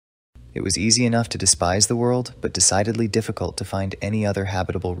It was easy enough to despise the world, but decidedly difficult to find any other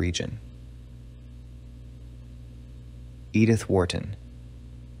habitable region. Edith Wharton.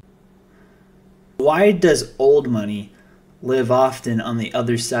 Why does old money live often on the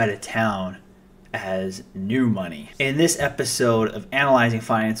other side of town as new money? In this episode of Analyzing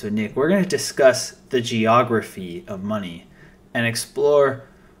Finance with Nick, we're going to discuss the geography of money and explore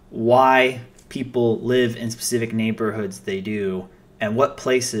why people live in specific neighborhoods they do and what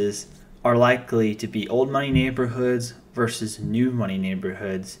places are likely to be old money neighborhoods versus new money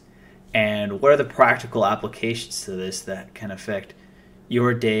neighborhoods, and what are the practical applications to this that can affect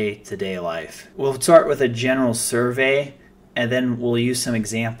your day-to-day life. We'll start with a general survey, and then we'll use some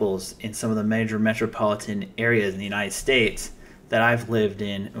examples in some of the major metropolitan areas in the United States that I've lived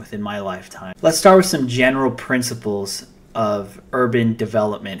in within my lifetime. Let's start with some general principles of urban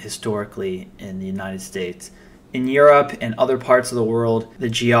development historically in the United States. In Europe and other parts of the world, the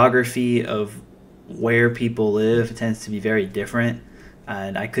geography of where people live tends to be very different,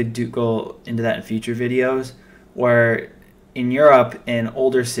 and I could go into that in future videos, where in Europe and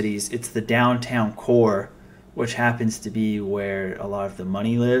older cities, it's the downtown core, which happens to be where a lot of the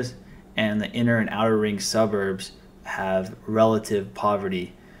money lives, and the inner and outer ring suburbs have relative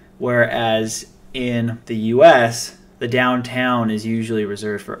poverty. Whereas in the US, the downtown is usually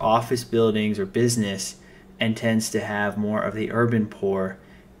reserved for office buildings or business and tends to have more of the urban poor,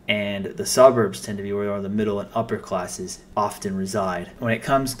 and the suburbs tend to be where the middle and upper classes often reside. When it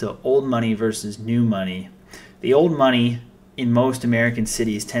comes to old money versus new money, the old money in most American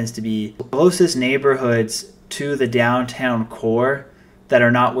cities tends to be the closest neighborhoods to the downtown core that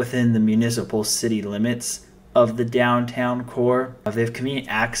are not within the municipal city limits of the downtown core. They have convenient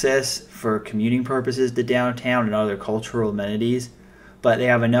access for commuting purposes to downtown and other cultural amenities, but they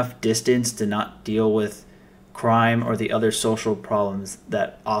have enough distance to not deal with crime or the other social problems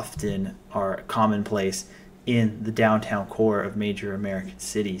that often are commonplace in the downtown core of major American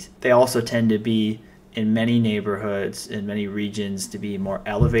cities. They also tend to be in many neighborhoods, in many regions, to be more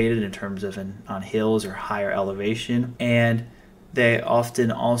elevated in terms of on hills or higher elevation. And they often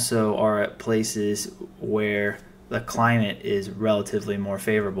also are at places where the climate is relatively more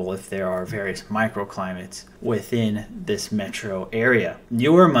favorable if there are various microclimates within this metro area.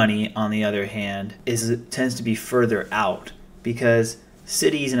 Newer money, on the other hand, tends to be further out because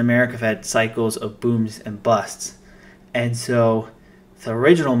cities in America have had cycles of booms and busts. And so the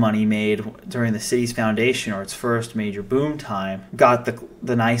original money made during the city's foundation or its first major boom time got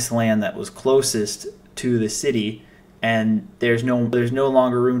the nice land that was closest to the city, and there's no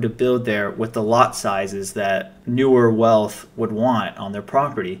longer room to build there with the lot sizes that newer wealth would want on their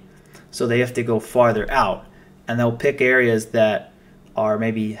property. So they have to go farther out, and they'll pick areas that are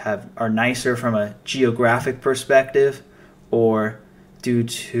nicer from a geographic perspective, or due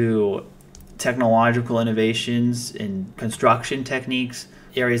to technological innovations in construction techniques,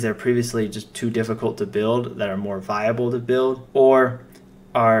 areas that are previously just too difficult to build that are more viable to build, or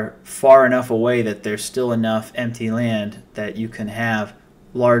are far enough away that there's still enough empty land that you can have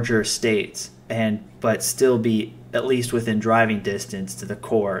larger estates but still be at least within driving distance to the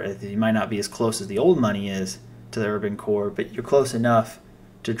core. You might not be as close as the old money is to the urban core, but you're close enough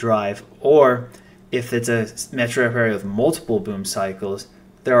to drive. Or if it's a metro area with multiple boom cycles,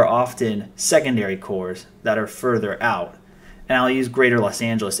 there are often secondary cores that are further out. And I'll use Greater Los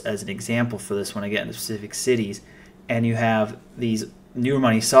Angeles as an example for this when I get into specific cities. And you have these new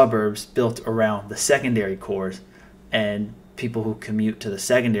money suburbs built around the secondary cores, and people who commute to the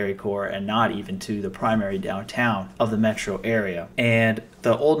secondary core and not even to the primary downtown of the metro area. And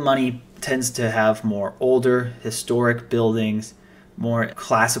the old money tends to have more older historic buildings, more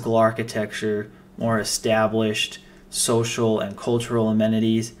classical architecture, more established social and cultural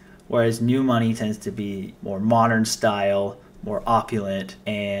amenities, whereas new money tends to be more modern style, more opulent,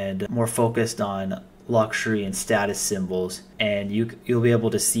 and more focused on luxury and status symbols. And you'll be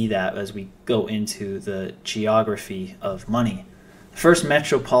able to see that as we go into the geography of money. The first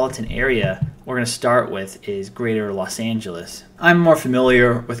metropolitan area we're going to start with is Greater Los Angeles. I'm more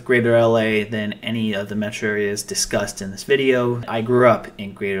familiar with Greater LA than any of the metro areas discussed in this video. I grew up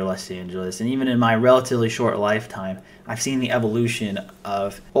in Greater Los Angeles, and even in my relatively short lifetime, I've seen the evolution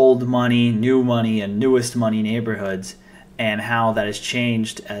of old money, new money, and newest money neighborhoods, and how that has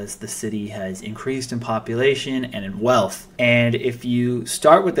changed as the city has increased in population and in wealth. And if you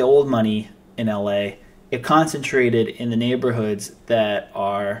start with the old money in LA, it concentrated in the neighborhoods that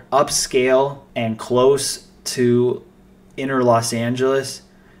are upscale and close to inner Los Angeles,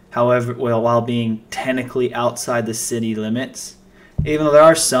 however, while being technically outside the city limits. Even though there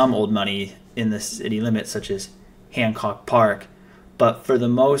are some old money in the city limits, such as Hancock Park, but for the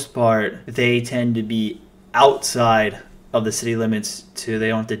most part, they tend to be outside of the city limits they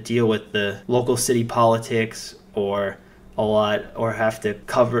don't have to deal with the local city politics or have to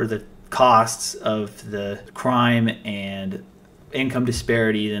cover the costs of the crime and income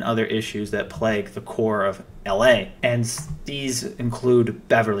disparities and other issues that plague the core of LA. And these include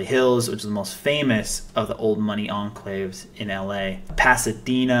Beverly Hills, which is the most famous of the old money enclaves in LA,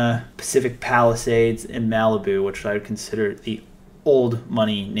 Pasadena, Pacific Palisades, and Malibu, which I would consider the old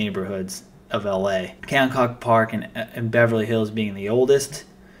money neighborhoods of LA. Hancock Park and Beverly Hills being the oldest,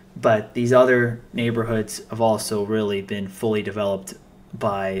 but these other neighborhoods have also really been fully developed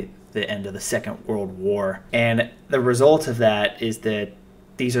by the end of the Second World War. And the result of that is that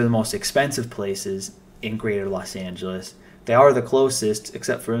these are the most expensive places in greater Los Angeles. They are the closest,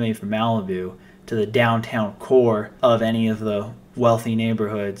 except for maybe for Malibu, to the downtown core of any of the wealthy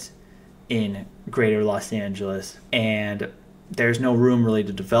neighborhoods in greater Los Angeles. And there's no room really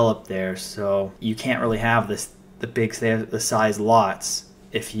to develop there, so you can't really have the size lots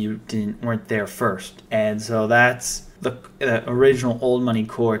if you weren't there first. And so that's the original old money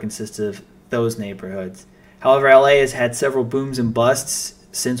core consists of those neighborhoods. However, LA has had several booms and busts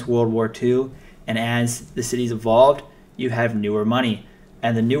since World War II, and as the city's evolved, you have newer money.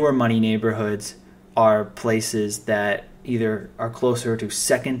 And the newer money neighborhoods are places that either are closer to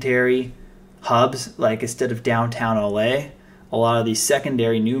secondary hubs, like instead of downtown LA, a lot of these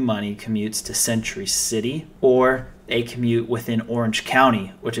secondary new money commutes to Century City, or they commute within Orange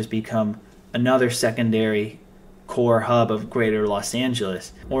County, which has become another secondary core hub of greater Los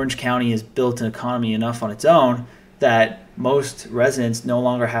Angeles. Orange County has built an economy enough on its own that most residents no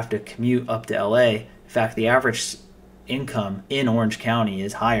longer have to commute up to LA. In fact, the average income in Orange County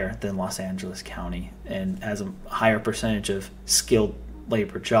is higher than Los Angeles County and has a higher percentage of skilled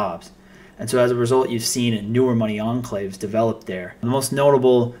labor jobs. And so as a result, you've seen newer money enclaves develop there. The most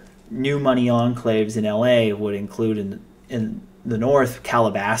notable new money enclaves in LA would include in the north,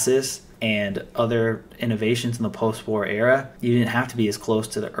 Calabasas, and other innovations in the post-war era. You didn't have to be as close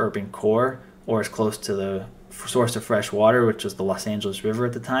to the urban core or as close to the source of fresh water, which was the Los Angeles River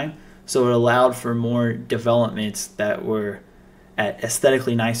at the time. So it allowed for more developments that were at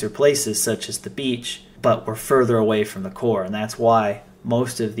aesthetically nicer places, such as the beach, but were further away from the core. And that's why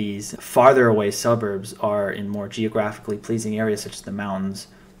most of these farther away suburbs are in more geographically pleasing areas, such as the mountains,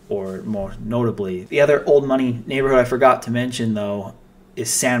 or more notably. The other old money neighborhood I forgot to mention, though,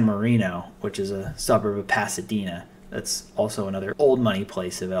 is San Marino, which is a suburb of Pasadena. That's also another old money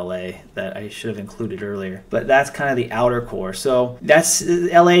place of LA that I should have included earlier. But that's kind of the outer core. So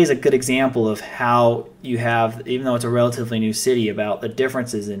LA is a good example of how you have, even though it's a relatively new city, about the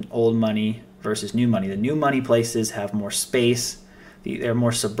differences in old money versus new money. The new money places have more space. They're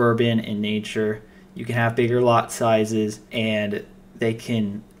more suburban in nature. You can have bigger lot sizes, and they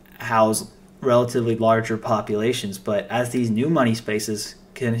can house relatively larger populations. But as these new money spaces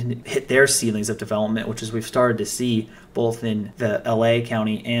can hit their ceilings of development, which is we've started to see both in the LA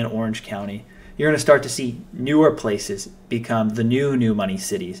County and Orange County, you're going to start to see newer places become the new money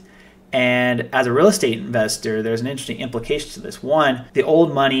cities. And as a real estate investor, there's an interesting implication to this. One, the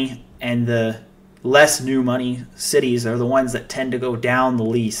old money and the less new money cities are the ones that tend to go down the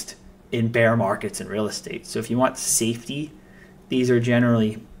least in bear markets in real estate. So if you want safety, these are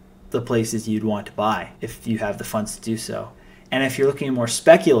generally the places you'd want to buy if you have the funds to do so. And if you're looking more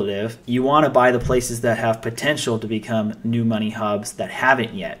speculative, you want to buy the places that have potential to become new money hubs that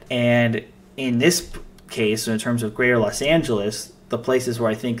haven't yet. And in this case, in terms of greater Los Angeles, the places where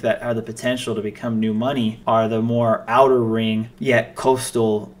I think that have the potential to become new money are the more outer ring yet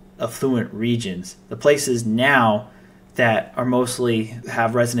coastal affluent regions. The places now that are mostly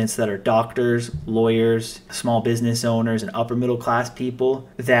have residents that are doctors, lawyers, small business owners, and upper middle class people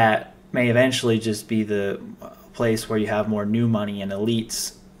that may eventually just be the place where you have more new money and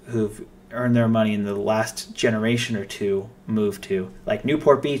elites who've earned their money in the last generation or two move to. Like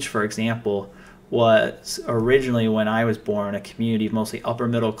Newport Beach, for example, was originally, when I was born, a community of mostly upper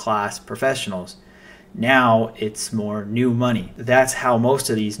middle class professionals. Now it's more new money. That's how most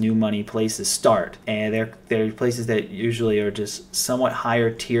of these new money places start. And they're places that usually are just somewhat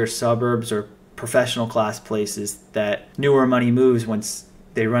higher tier suburbs or professional class places that newer money moves once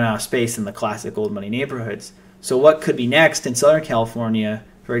they run out of space in the classic old money neighborhoods. So what could be next in Southern California,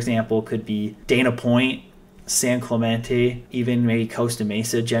 for example, could be Dana Point, San Clemente, even maybe Costa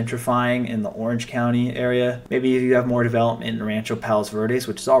Mesa gentrifying in the Orange County area. Maybe if you have more development in Rancho Palos Verdes,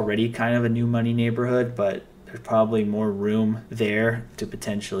 which is already kind of a new money neighborhood, but there's probably more room there to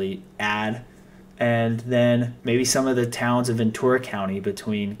potentially add And then maybe some of the towns of Ventura County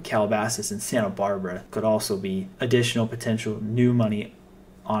between Calabasas and Santa Barbara could also be additional potential new money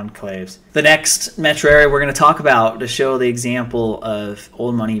enclaves. The next metro area we're going to talk about to show the example of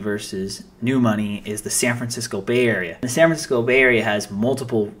old money versus new money is the San Francisco Bay Area. The San Francisco Bay Area has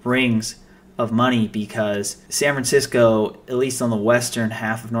multiple rings of money because San Francisco, at least on the western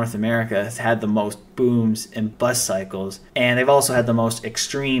half of North America, has had the most booms and bust cycles, and they've also had the most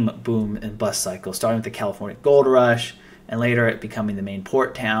extreme boom and bust cycles, starting with the California Gold Rush and later it becoming the main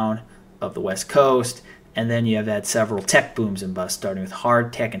port town of the West Coast. And then you have had several tech booms and busts, starting with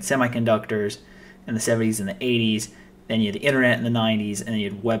hard tech and semiconductors in the 70s and the 80s. Then you had the internet in the 90s, and then you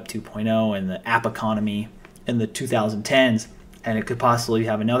had Web 2.0 and the app economy in the 2010s. And it could possibly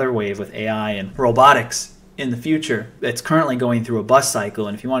have another wave with AI and robotics in the future. It's currently going through a bust cycle,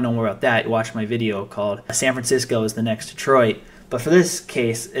 and if you want to know more about that, watch my video called San Francisco is the Next Detroit. But for this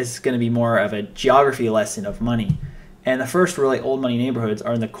case, it's going to be more of a geography lesson of money. And the first really old money neighborhoods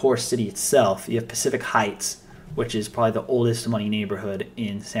are in the core city itself. You have Pacific Heights, which is probably the oldest money neighborhood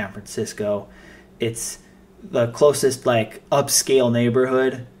in San Francisco. It's the closest upscale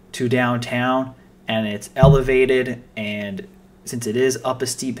neighborhood to downtown, and it's elevated, and since it is up a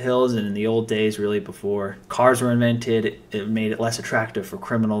steep hills, and in the old days, really before cars were invented, it made it less attractive for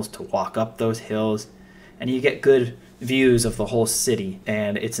criminals to walk up those hills, and you get good views of the whole city,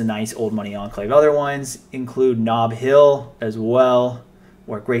 and it's a nice old money enclave. Other ones include Nob Hill as well,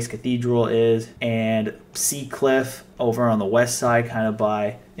 where Grace Cathedral is, and Sea Cliff over on the west side, kind of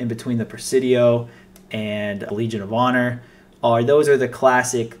by in between the Presidio and Legion of Honor. Those are the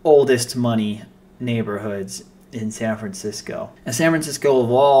classic oldest money neighborhoods in San Francisco. As San Francisco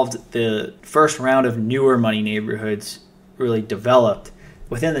evolved, the first round of newer money neighborhoods really developed.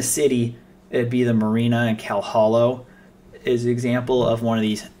 Within the city, it'd be the Marina and Cal Hollow is an example of one of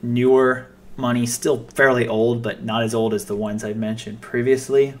these newer money, still fairly old, but not as old as the ones I mentioned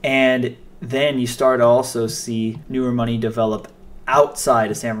previously. And then you start to also see newer money develop outside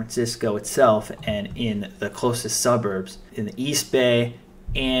of San Francisco itself and in the closest suburbs, in the East Bay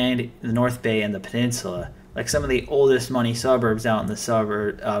and the North Bay and the Peninsula. Like some of the oldest money suburbs out in the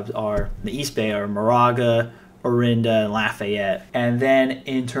suburb are the East Bay are Moraga, Orinda, and Lafayette. And then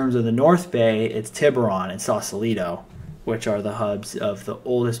in terms of the North Bay, it's Tiburon and Sausalito, which are the hubs of the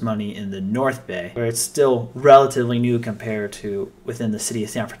oldest money in the North Bay, where it's still relatively new compared to within the city of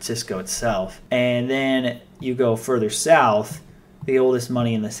San Francisco itself. And then you go further south, the oldest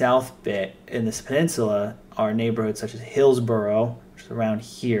money in the South Bay, in this peninsula, are neighborhoods such as Hillsborough, which is around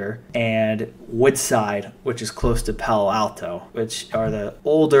here, and Woodside, which is close to Palo Alto, which are the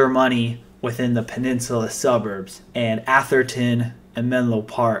older money within the peninsula suburbs, and Atherton and Menlo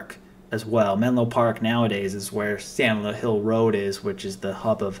Park as well. Menlo Park nowadays is where Sand Hill Road is, which is the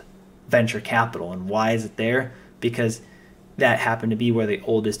hub of venture capital. And why is it there? Because that happened to be where the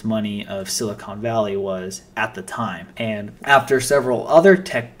oldest money of Silicon Valley was at the time. And after several other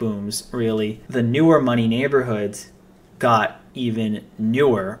tech booms, really, the newer money neighborhoods got even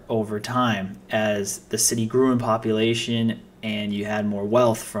newer over time as the city grew in population and you had more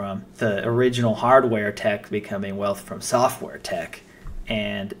wealth from the original hardware tech becoming wealth from software tech.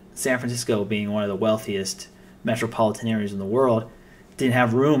 And San Francisco, being one of the wealthiest metropolitan areas in the world, didn't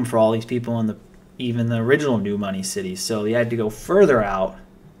have room for all these people in even the original new money cities. So you had to go further out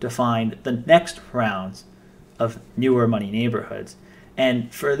to find the next rounds of newer money neighborhoods.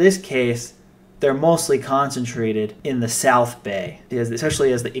 And for this case, they're mostly concentrated in the South Bay, because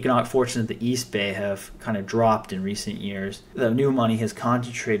especially as the economic fortunes of the East Bay have kind of dropped in recent years, the new money has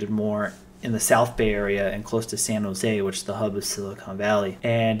concentrated more in the South Bay area and close to San Jose, which is the hub of Silicon Valley.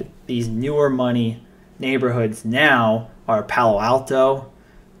 And these newer money neighborhoods now are Palo Alto,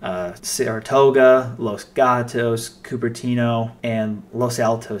 Saratoga, Los Gatos, Cupertino, and Los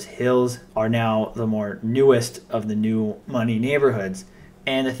Altos Hills are now the more newest of the new money neighborhoods.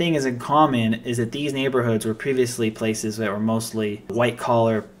 And the thing is in common is that these neighborhoods were previously places that were mostly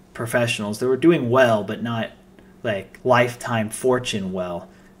white-collar professionals that were doing well, but not like lifetime fortune well,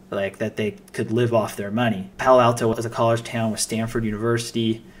 like that they could live off their money. Palo Alto was a college town with Stanford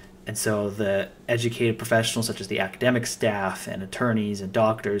University, and so the educated professionals such as the academic staff and attorneys and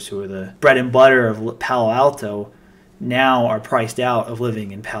doctors who are the bread and butter of Palo Alto now are priced out of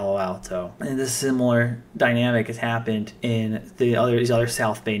living in Palo Alto. And this similar dynamic has happened in these other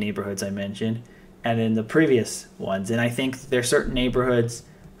South Bay neighborhoods I mentioned and in the previous ones. And I think there are certain neighborhoods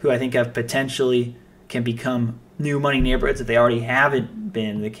who I think have potentially can become new money neighborhoods if they already haven't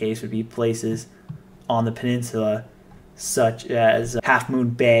been. The case would be places on the peninsula such as Half Moon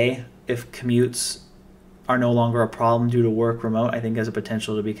Bay if commutes are no longer a problem due to work remote, I think has a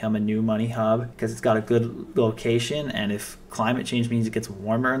potential to become a new money hub because it's got a good location. And if climate change means it gets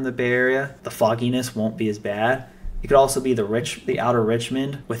warmer in the Bay Area, the fogginess won't be as bad. It could also be the outer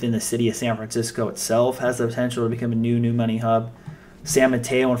Richmond within the city of San Francisco itself has the potential to become a new money hub. San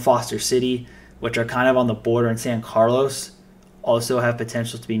Mateo and Foster City, which are kind of on the border in San Carlos, also have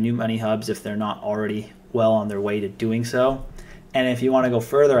potential to be new money hubs if they're not already well on their way to doing so. And if you want to go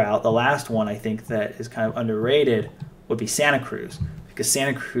further out, the last one I think that is kind of underrated would be Santa Cruz, because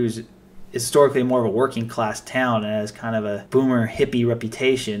Santa Cruz is historically more of a working class town and has kind of a boomer hippie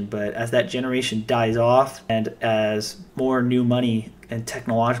reputation. But as that generation dies off and as more new money and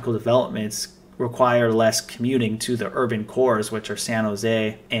technological developments require less commuting to the urban cores, which are San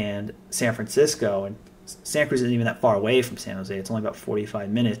Jose and San Francisco, and Santa Cruz isn't even that far away from San Jose. It's only about 45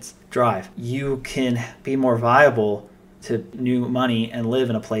 minutes drive. You can be more viable to new money and live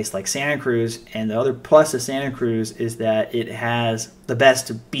in a place like Santa Cruz. And the other plus of Santa Cruz is that it has the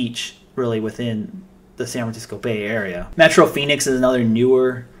best beach really within the San Francisco Bay Area. Metro Phoenix is another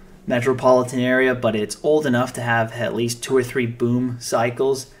newer metropolitan area, but it's old enough to have at least 2 or 3 boom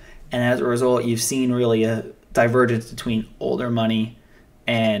cycles. And as a result, you've seen really a divergence between older money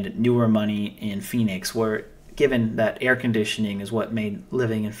and newer money in Phoenix, where given that air conditioning is what made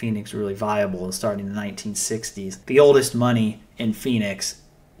living in Phoenix really viable starting in the 1960s, the oldest money in Phoenix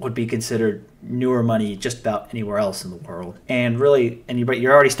would be considered newer money just about anywhere else in the world. And really, but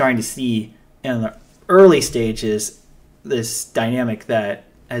you're already starting to see in the early stages this dynamic that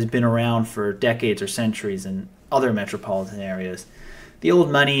has been around for decades or centuries in other metropolitan areas. The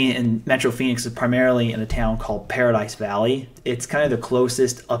old money in Metro Phoenix is primarily in a town called Paradise Valley. It's kind of the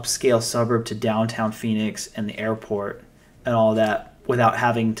closest upscale suburb to downtown Phoenix and the airport and all that without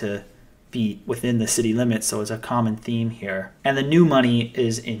having to be within the city limits, so it's a common theme here. And the new money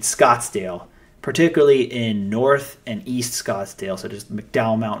is in Scottsdale, particularly in North and East Scottsdale, so just the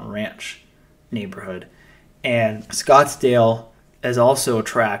McDowell Mountain Ranch neighborhood. And Scottsdale has also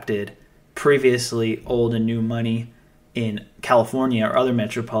attracted previously old and new money in California or other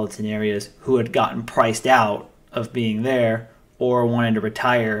metropolitan areas who had gotten priced out of being there or wanted to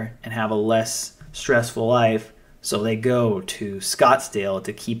retire and have a less stressful life, so they go to Scottsdale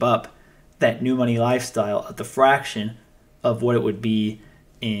to keep up that new money lifestyle at the fraction of what it would be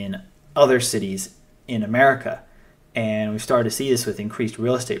in other cities in America. And we've started to see this with increased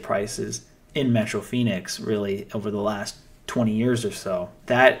real estate prices in Metro Phoenix really over the last 20 years or so.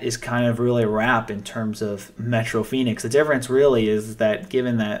 That is kind of really a wrap in terms of Metro Phoenix. The difference really is that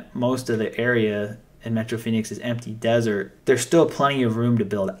given that most of the area in Metro Phoenix is empty desert, there's still plenty of room to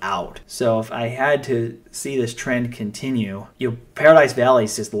build out. So if I had to see this trend continue, Paradise Valley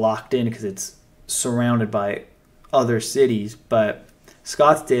is just locked in because it's surrounded by other cities, but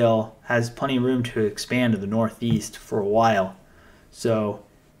Scottsdale has plenty of room to expand to the northeast for a while. So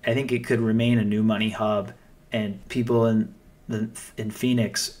I think it could remain a new money hub, and people in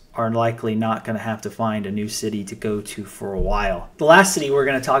Phoenix are likely not going to have to find a new city to go to for a while. The last city we're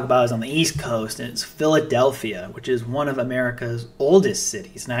going to talk about is on the East Coast, and it's Philadelphia, which is one of America's oldest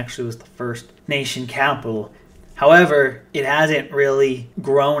cities and actually was the first nation capital. However, it hasn't really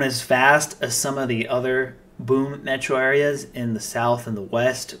grown as fast as some of the other boom metro areas in the South and the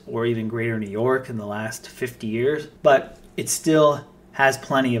West, or even greater New York in the last 50 years, but it still has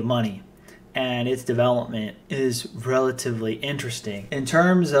plenty of money. And its development is relatively interesting. In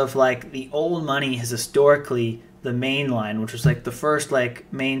terms of like the old money is historically the main line, which was like the first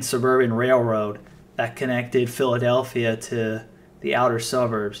like main suburban railroad that connected Philadelphia to the outer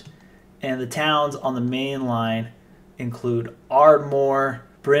suburbs. And the towns on the main line include Ardmore,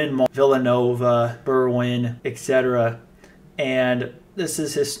 Bryn Mawr, Villanova, Berwyn, etc. And this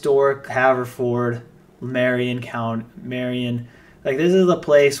is historic Haverford, Marion County, Marion. Like, this is the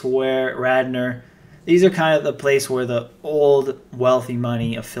place where Radnor, these are kind of the place where the old wealthy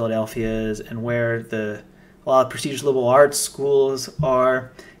money of Philadelphia is, and where a lot of prestigious liberal arts schools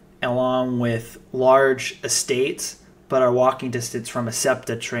are, along with large estates, but are walking distance from a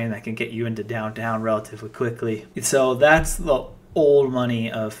SEPTA train that can get you into downtown relatively quickly. So that's the old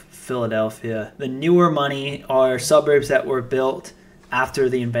money of Philadelphia. The newer money are suburbs that were built after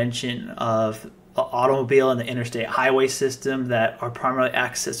the invention of the automobile and the interstate highway system that are primarily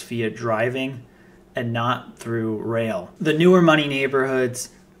accessed via driving and not through rail. The newer money neighborhoods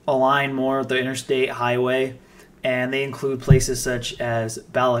align more with the interstate highway, and they include places such as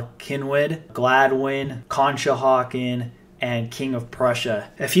Bala-Cynwyd, Gladwin, Conshohocken, and King of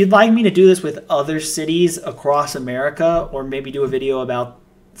Prussia. If you'd like me to do this with other cities across America, or maybe do a video about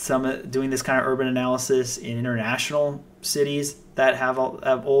doing this kind of urban analysis in international cities that have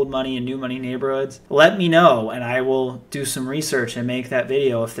old money and new money neighborhoods? Let me know, and I will do some research and make that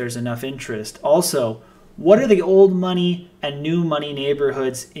video if there's enough interest. Also, what are the old money and new money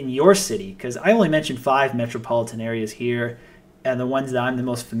neighborhoods in your city? Because I only mentioned 5 metropolitan areas here and the ones that I'm the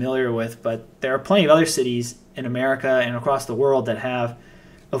most familiar with, but there are plenty of other cities in America and across the world that have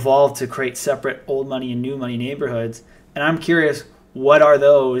evolved to create separate old money and new money neighborhoods. And I'm curious, what are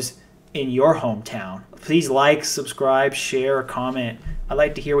those in your hometown? Please like, subscribe, share, or comment. I'd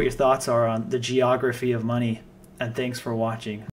like to hear what your thoughts are on the geography of money. And thanks for watching.